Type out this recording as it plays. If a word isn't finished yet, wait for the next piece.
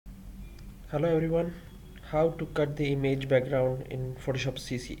Hello everyone, how to cut the image background in Photoshop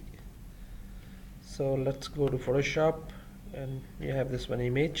CC. So let's go to Photoshop and you have this one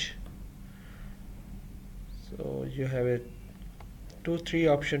image. So you have a 2-3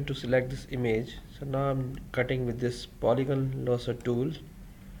 option to select this image. So now I'm cutting with this polygon lasso tool,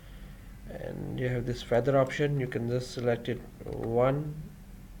 and you have this feather option. You can just select it one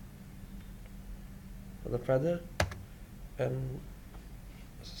for the feather and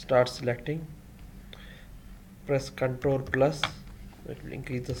start selecting. Press Ctrl plus, it will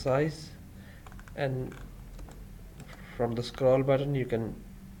increase the size, and from the scroll button you can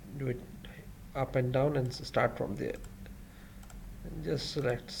do it up and down and start from there, and just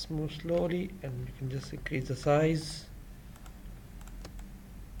select smooth slowly, and you can just increase the size,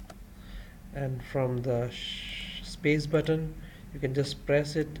 and from the space button you can just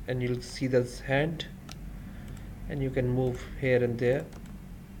press it and you'll see this hand, and you can move here and there.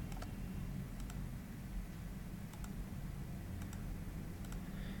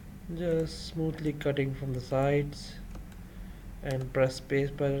 Just smoothly cutting from the sides, and press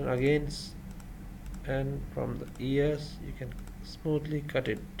space button again, and from the ears you can smoothly cut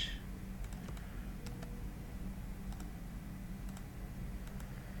it.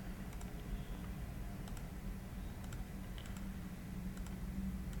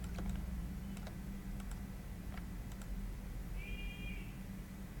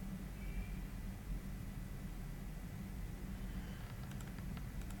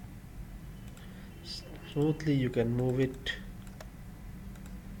 Smoothly you can move it,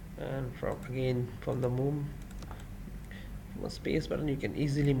 and from the move from a space button you can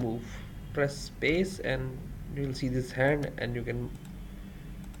easily move. Press space and you will see this hand, and you can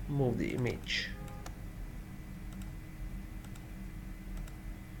move the image.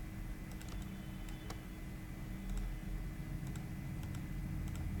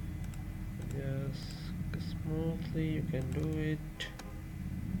 Yes, smoothly you can do it.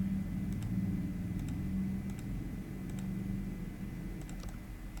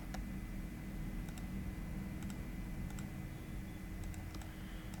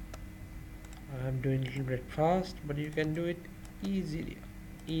 I'm doing a little bit fast, but you can do it easily.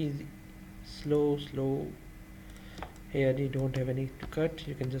 Easy, slow. Here you don't have any to cut.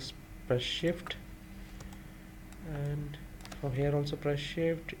 You can just press shift, and from here also press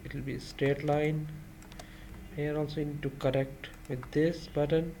shift. It will be a straight line. Here also you need to correct with this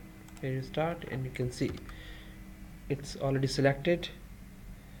button where you start, and you can see it's already selected.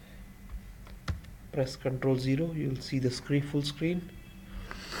 Press Ctrl 0, you will see the screen full screen,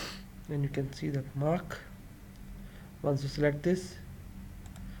 and you can see the mark. Once you select this,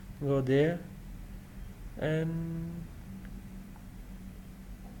 go there, and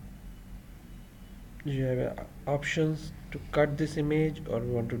you have options to cut this image or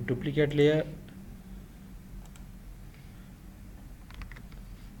want to duplicate layer,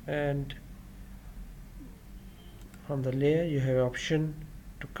 and from the layer you have option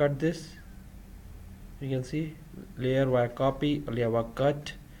to cut this. You can see layer via copy or layer via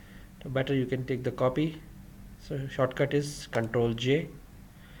cut. The better you can take the copy, so shortcut is Ctrl J,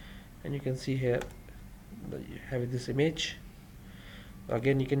 and you can see here you have this image.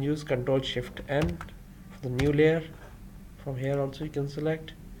 Again you can use Ctrl Shift N for the new layer. From here also you can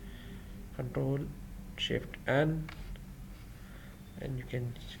select Ctrl Shift N, and you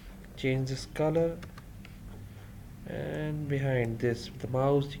can change this color, and behind this with the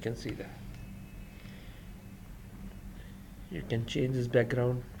mouse you can see that you can change this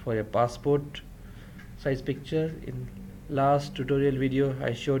background for your passport size picture. In last tutorial video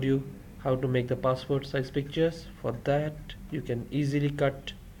I showed you how to make the passport size pictures. For that you can easily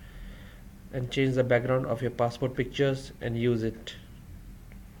cut and change the background of your passport pictures and use it.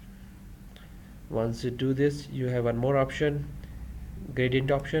 Once you do this, you have one more option,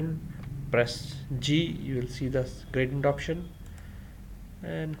 gradient option. Press G, you will see the gradient option,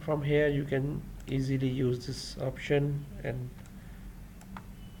 and from here you can easily use this option and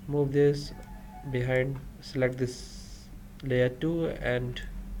move this behind. Select this layer 2, and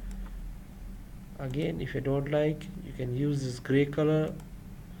again if you don't like, you can use this gray color.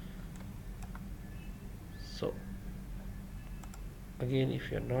 So again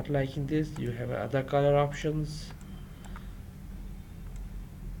if you're not liking this, you have other color options.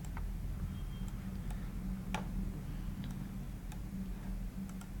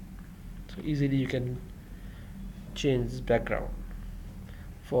 So easily you can change this background.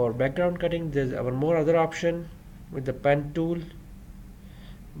 For background cutting there's one more other option with the pen tool,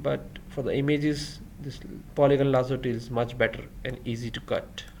 but for the images this polygon lasso tool is much better and easy to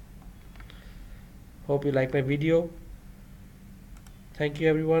cut. Hope you like my video. Thank you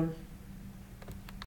everyone.